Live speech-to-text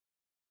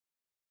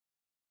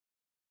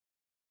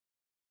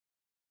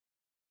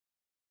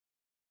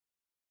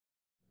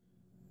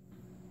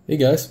Hey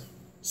guys,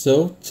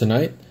 so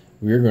tonight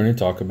we are going to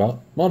talk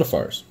about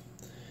modifiers.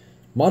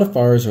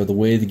 Modifiers are the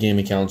way the game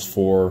accounts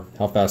for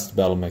how fast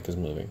the Battlemech is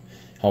moving,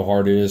 how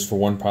hard it is for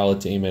one pilot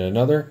to aim at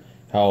another,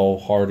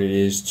 how hard it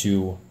is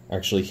to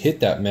actually hit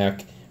that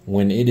mech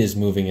when it is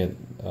moving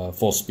at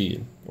full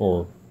speed,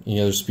 or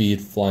any other speed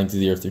flying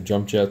through the air through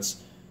jump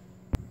jets.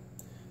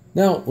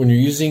 Now, when you're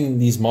using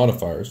these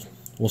modifiers,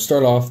 we'll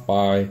start off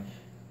by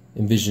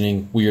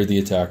envisioning we are the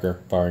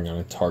attacker firing on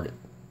a target.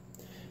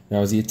 Now,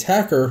 as the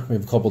attacker, we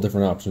have a couple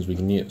different options we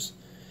can use.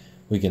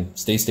 We can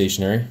stay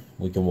stationary,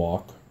 we can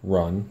walk,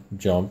 run,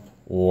 jump,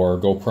 or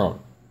go prone.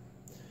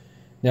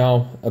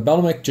 Now, a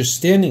Battlemech just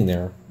standing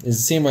there is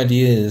the same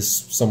idea as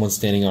someone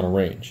standing on a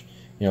range.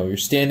 You're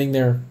standing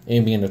there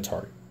aiming at a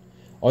target.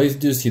 All you have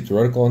to do is keep the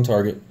reticle on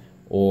target,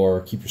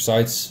 or keep your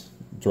sights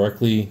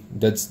directly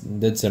dead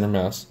center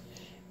mass,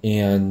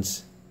 and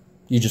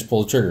you just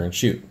pull the trigger and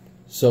shoot.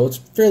 So it's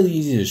fairly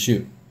easy to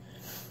shoot.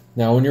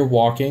 Now, when you're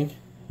walking,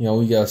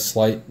 you got a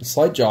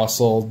slight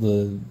jostle.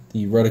 The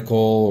reticle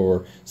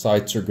or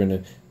sights are going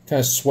to kind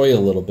of sway a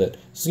little bit. So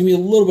it's going to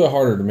be a little bit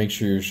harder to make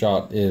sure your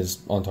shot is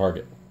on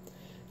target.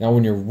 Now,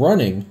 when you're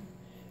running,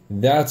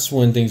 that's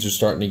when things are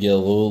starting to get a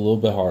little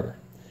bit harder.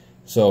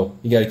 So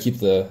you got to keep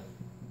the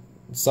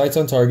sights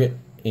on target,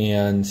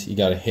 and you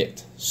got to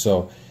hit.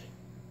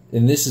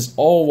 And this is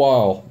all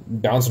while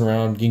bouncing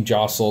around, getting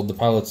jostled. The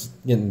pilot's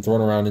getting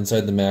thrown around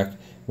inside the mech,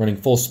 running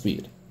full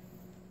speed.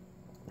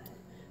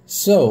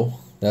 So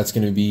that's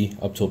going to be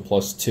up to a +2.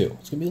 It's going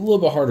to be a little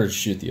bit harder to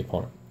shoot the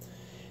opponent.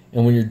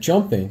 And when you're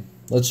jumping,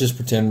 let's just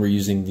pretend we're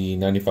using the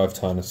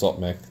 95-ton assault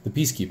mech, the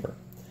Peacekeeper.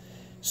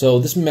 So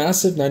this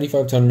massive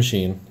 95-ton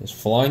machine is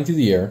flying through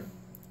the air,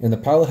 and the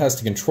pilot has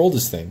to control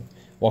this thing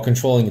while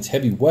controlling its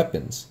heavy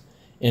weapons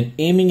and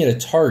aiming at a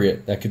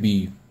target that could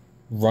be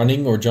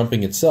running or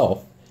jumping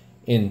itself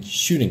and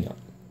shooting at it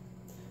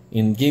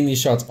and getting these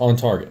shots on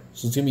target.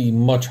 So it's going to be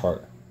much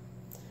harder.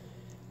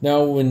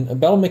 Now, when a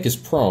Battlemech is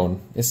prone,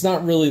 it's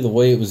not really the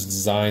way it was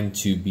designed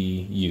to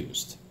be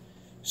used.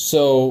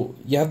 So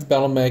you have the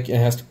Battlemech, and it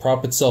has to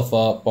prop itself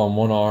up on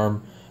one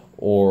arm,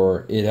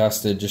 or it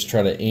has to just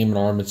try to aim an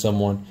arm at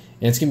someone,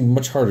 and it's going to be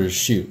much harder to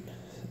shoot,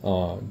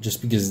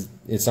 just because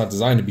it's not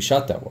designed to be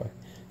shot that way.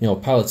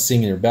 Pilot's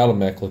seeing your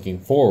Battlemech looking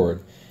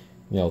forward,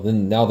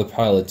 then now the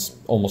pilot's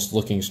almost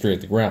looking straight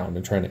at the ground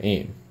and trying to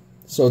aim.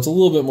 So it's a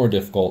little bit more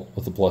difficult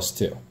with the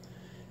 +2.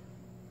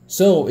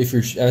 So as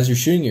you're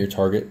shooting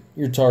at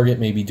your target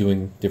may be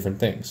doing different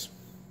things.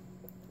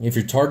 If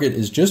your target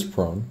is just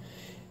prone,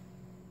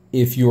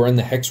 if you are in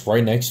the hex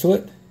right next to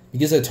it,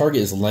 because that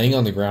target is laying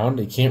on the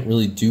ground, it can't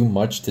really do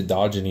much to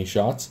dodge any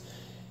shots.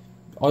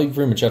 All you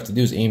pretty much have to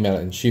do is aim at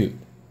it and shoot.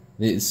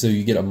 So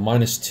you get a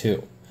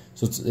 -2.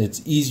 So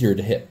it's easier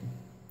to hit.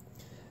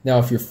 Now,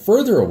 if you're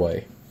further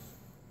away,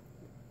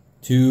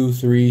 2,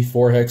 3,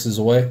 4 hexes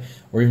away,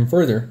 or even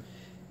further,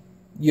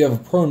 you have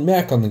a prone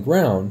mech on the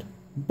ground,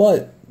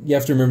 but you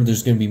have to remember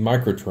there's going to be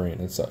micro-terrain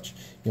and such.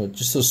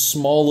 Just those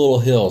small little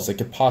hills that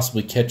could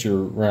possibly catch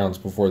your rounds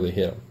before they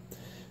hit them.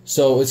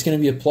 So it's going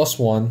to be a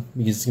 +1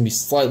 because it's going to be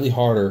slightly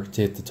harder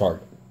to hit the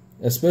target,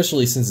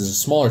 especially since it's a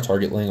smaller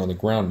target laying on the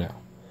ground now.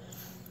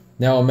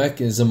 Now, a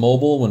mech is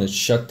immobile when it's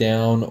shut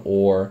down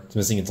or it's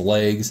missing its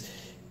legs.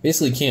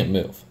 Basically can't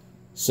move.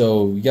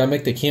 So you got a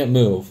mech that can't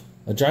move,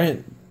 a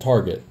giant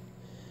target,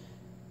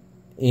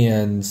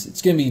 and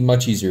it's going to be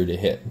much easier to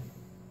hit.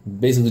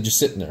 Basically just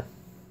sitting there.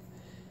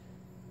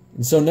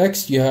 And so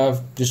next you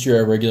have just your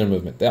irregular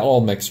movement that all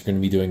mechs are going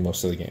to be doing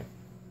most of the game.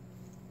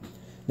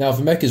 Now, if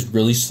a mech is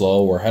really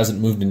slow or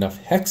hasn't moved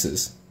enough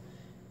hexes,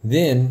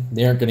 then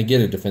they aren't going to get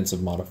a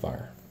defensive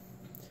modifier.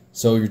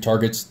 So your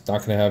target's not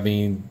going to have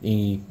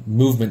any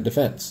movement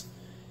defense.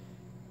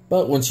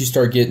 But once you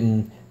start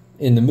getting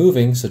in the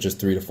moving, such as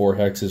 3 to 4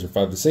 hexes or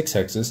 5 to 6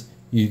 hexes,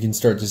 you can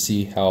start to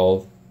see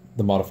how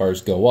the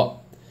modifiers go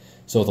up.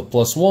 So with a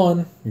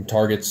 +1, your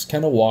target's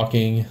kind of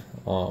walking,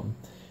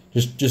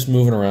 just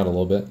moving around a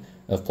little bit.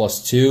 At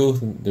 +2,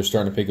 they're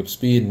starting to pick up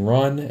speed and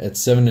run. At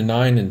 7 to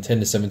 9 and 10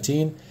 to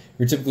 17,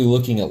 you're typically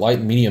looking at light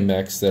and medium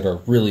mechs that are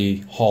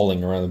really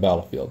hauling around the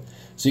battlefield.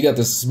 So you got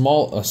this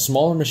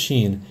smaller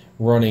machine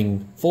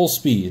running full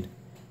speed,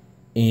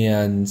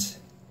 and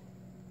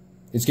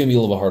it's going to be a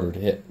little bit harder to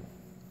hit.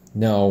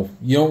 Now,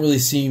 you don't really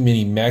see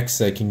many mechs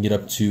that can get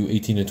up to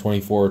 18 to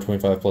 24 or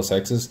 25 plus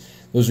hexes.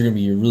 Those are going to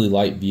be your really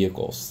light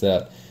vehicles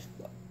that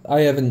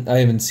I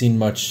haven't seen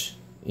much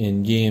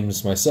in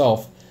games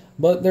myself,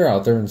 but they're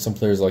out there and some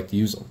players like to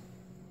use them.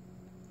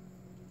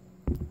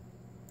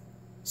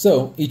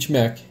 So each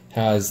mech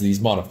has these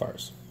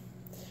modifiers.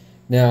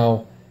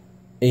 Now,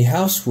 a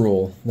house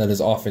rule that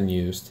is often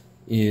used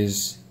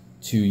is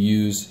to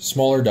use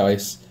smaller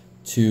dice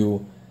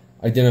to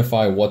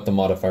identify what the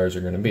modifiers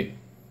are going to be.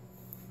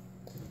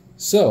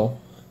 So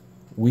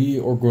we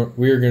are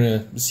going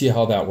to see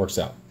how that works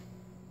out.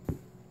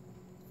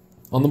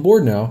 On the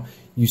board now,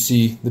 you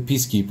see the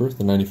Peacekeeper,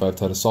 the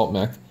 95-ton assault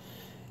mech,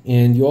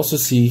 and you also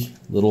see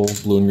little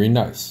blue and green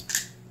dice.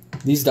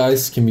 These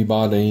dice can be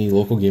bought at any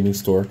local gaming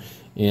store,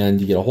 and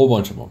you get a whole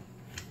bunch of them.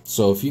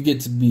 So if you get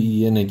to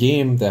be in a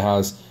game that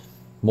has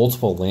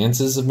multiple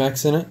lances of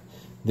mechs in it,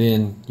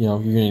 then you're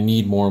going to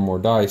need more and more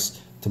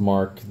dice to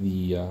mark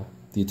the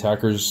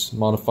attacker's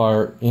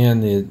modifier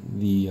and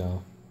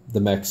the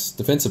mech's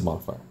defensive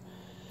modifier.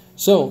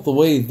 So the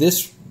way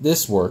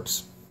this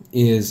works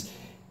is,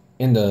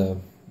 and the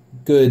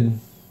good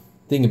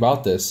thing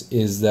about this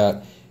is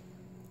that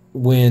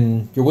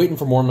when you're waiting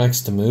for more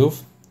mechs to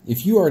move,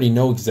 if you already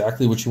know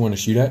exactly what you want to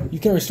shoot at, you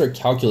can already start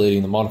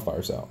calculating the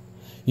modifiers out.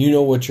 You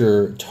know what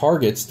your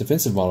target's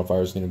defensive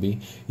modifier is going to be.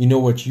 You know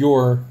what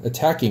your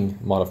attacking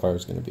modifier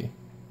is going to be.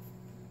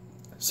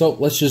 So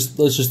let's just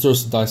throw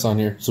some dice on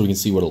here so we can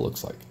see what it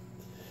looks like.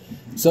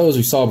 So as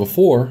we saw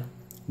before,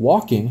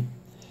 walking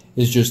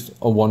is just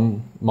a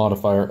 1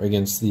 modifier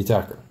against the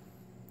attacker.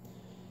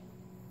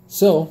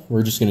 So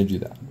we're just going to do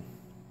that.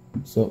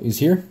 So he's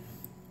here.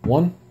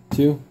 1,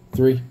 2,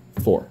 3,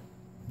 4.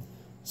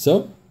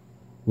 So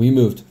we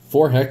moved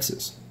 4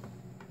 hexes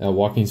at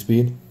walking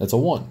speed. That's a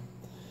 1.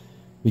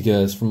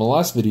 Because from the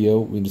last video,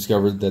 we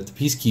discovered that the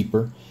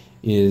Peacekeeper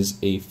is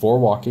a 4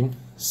 walking,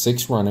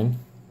 6 running,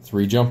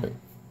 3 jumping.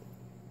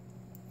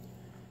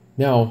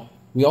 Now,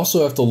 we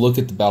also have to look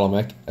at the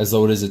Battlemech as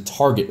though it is a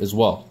target as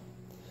well.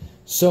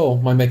 So,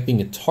 my mech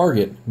being a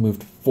target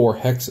moved 4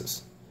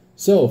 hexes.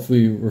 So, if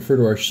we refer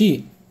to our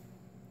sheet,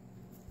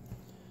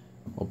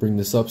 I'll bring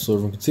this up so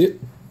everyone can see it.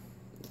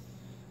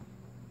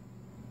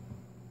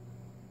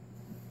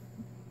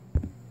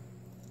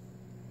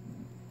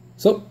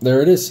 So,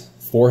 there it is.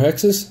 4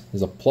 hexes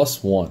is a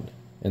 +1,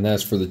 and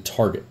that's for the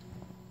target.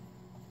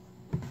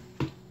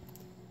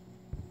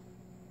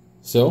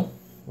 So,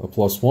 a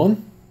 +1,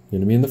 going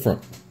to be in the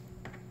front.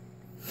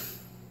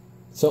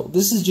 So,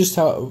 this is just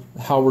how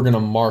we're going to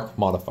mark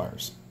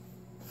modifiers.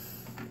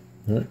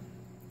 Alright.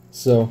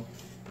 So,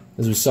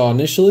 as we saw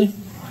initially,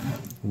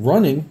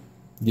 running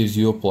gives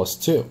you a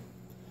 +2.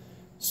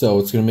 So,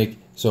 it's going to make,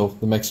 so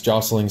the mech's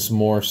jostling some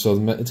more, so it's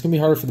going to be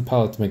harder for the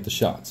pilot to make the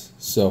shots.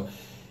 So,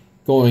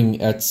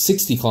 going at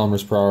 60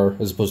 kilometers per hour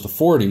as opposed to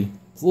 40,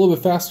 it's a little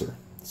bit faster.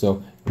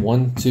 So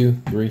 1,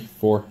 2, 3,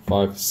 4,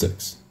 5,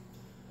 6.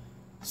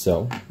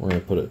 So we're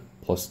going to put a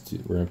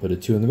 +2. We're going to put a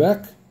 2 in the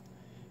back.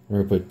 We're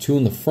going to put 2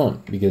 in the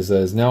front because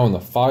that is now in the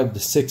 5 to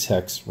 6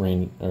 hex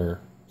range, or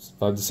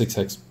 5 to 6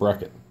 hex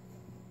bracket.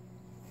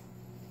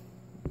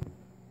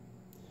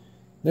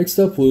 Next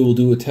up, we will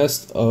do a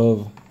test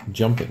of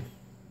jumping.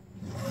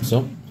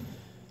 So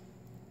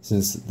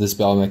since this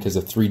Battlemech has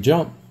a 3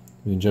 jump,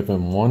 we can jump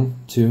in 1,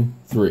 2,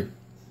 3.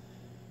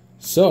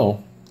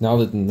 So, now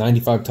that the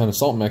 95-ton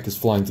assault mech is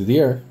flying through the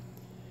air,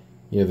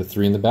 you have a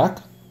 3 in the back,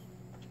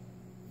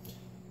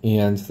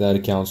 and that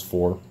accounts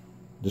for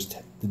just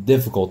the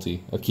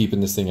difficulty of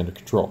keeping this thing under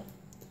control.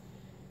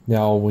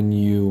 Now, when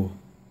you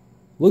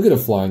look at a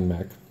flying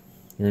mech,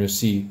 you're going to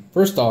see,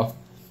 first off,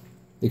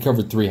 they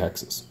covered 3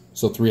 hexes.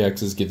 So 3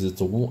 hexes gives it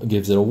a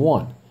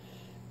 1,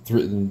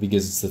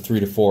 because it's the 3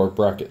 to 4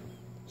 bracket.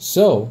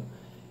 So,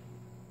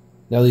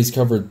 now that he's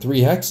covered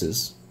 3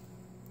 hexes,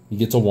 he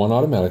gets a 1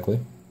 automatically.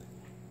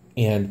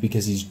 And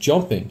because he's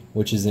jumping,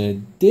 which is an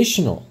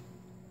additional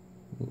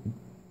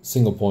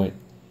single point,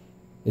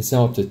 it's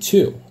now up to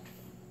 2.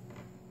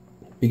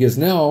 Because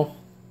now,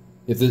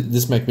 if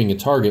this mech being a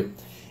target,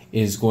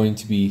 is going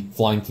to be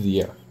flying through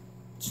the air.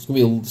 It's going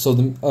to be so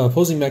the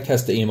opposing mech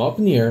has to aim up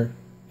in the air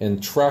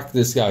and track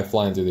this guy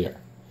flying through the air.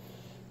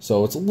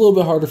 So it's a little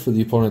bit harder for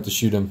the opponent to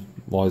shoot him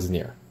while he's in the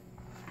air.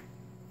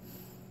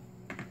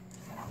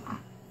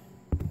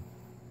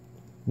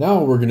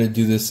 Now we're going to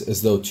do this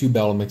as though 2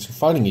 Battlemechs are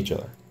fighting each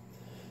other.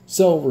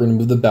 So we're going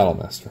to move the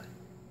Battlemaster.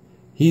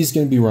 He's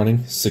going to be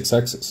running 6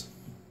 hexes.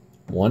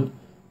 1,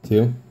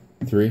 2,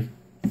 3,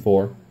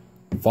 4,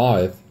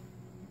 5,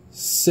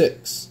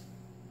 6.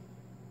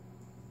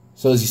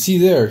 So as you see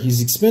there,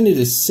 he's expended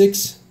his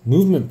 6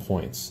 movement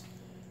points,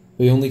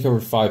 but he only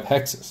covered 5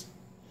 hexes.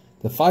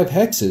 The 5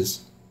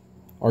 hexes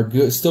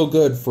are still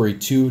good for a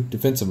 2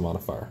 defensive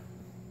modifier,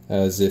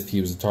 as if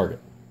he was a target.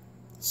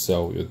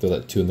 So we would throw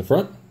that 2 in the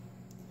front.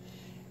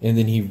 And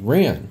then he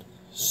ran,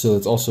 so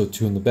it's also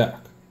 2 in the back.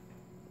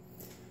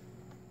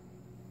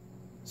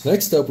 So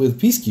next up with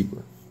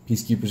Peacekeeper.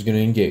 Peacekeeper's going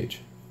to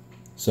engage.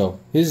 So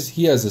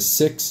he has a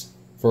 6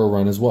 for a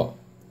run as well.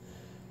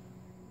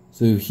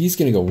 So he's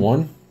going to go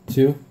 1,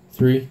 2,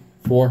 3,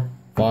 4,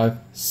 5,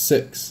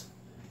 6.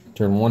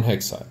 Turn 1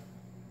 hex side.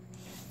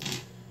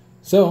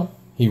 So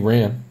he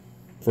ran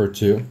for a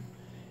 2,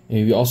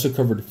 and he also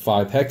covered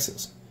 5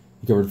 hexes.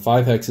 He covered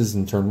 5 hexes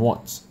and turned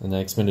once, and that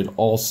expended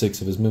all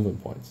 6 of his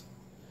movement points.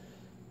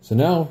 So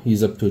now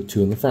he's up to a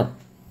 2 in the front.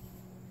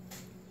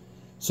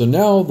 So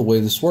now the way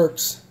this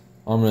works,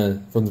 from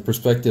the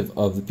perspective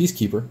of the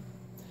Peacekeeper,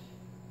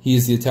 he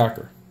is the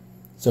attacker.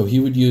 So he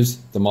would use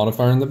the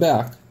modifier in the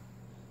back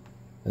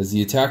as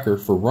the attacker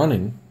for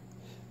running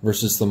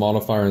versus the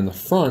modifier in the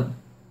front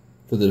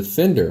for the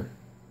defender,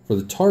 for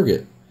the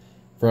target,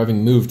 for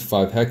having moved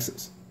 5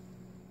 hexes.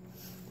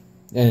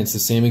 And it's the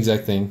same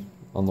exact thing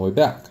on the way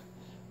back.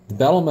 The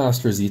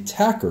Battlemaster as the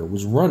attacker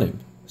was running,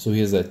 so he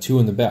has that 2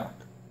 in the back.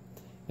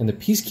 And the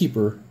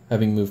Peacekeeper,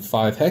 having moved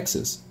 5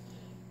 hexes,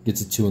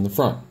 gets a 2 in the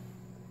front.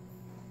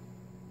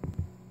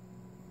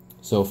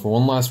 So for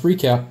one last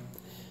recap,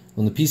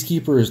 when the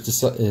Peacekeeper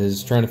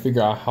is trying to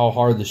figure out how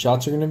hard the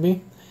shots are going to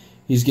be,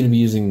 he's going to be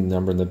using the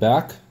number in the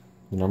back,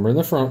 the number in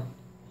the front,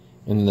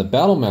 and then the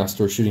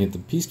Battlemaster shooting at the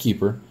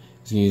Peacekeeper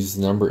is going to use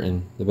the number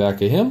in the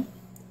back of him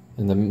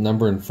and the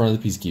number in front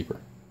of the Peacekeeper.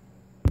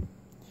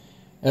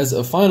 As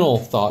a final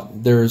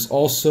thought, there's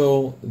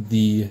also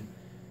the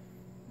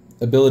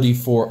ability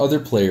for other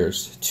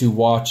players to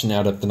watch and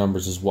add up the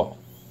numbers as well.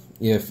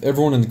 If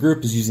everyone in the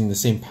group is using the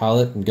same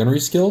pilot and gunnery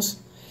skills,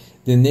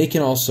 then they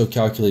can also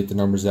calculate the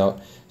numbers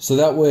out. So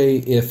that way,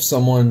 if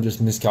someone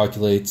just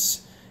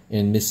miscalculates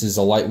and misses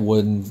a light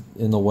wood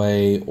in the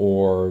way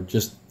or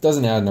just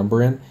doesn't add a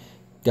number in,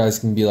 guys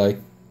can be like,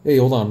 hey,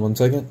 hold on 1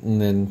 second,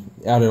 and then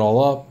add it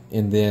all up,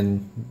 and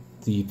then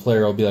the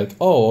player will be like,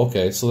 oh,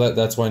 okay, so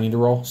that's why I need to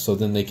roll, so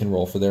then they can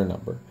roll for their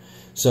number.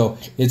 So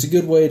it's a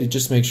good way to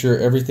just make sure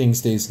everything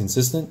stays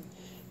consistent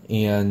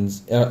and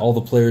all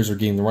the players are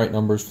getting the right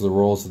numbers for the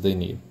rolls that they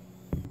need.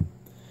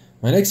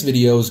 My next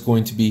video is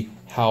going to be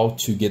how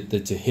to get the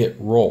to hit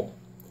roll.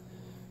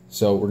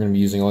 So we're going to be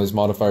using all these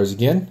modifiers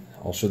again.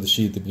 I'll show the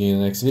sheet at the beginning of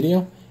the next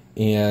video,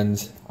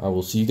 and I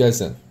will see you guys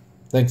then.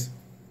 Thanks.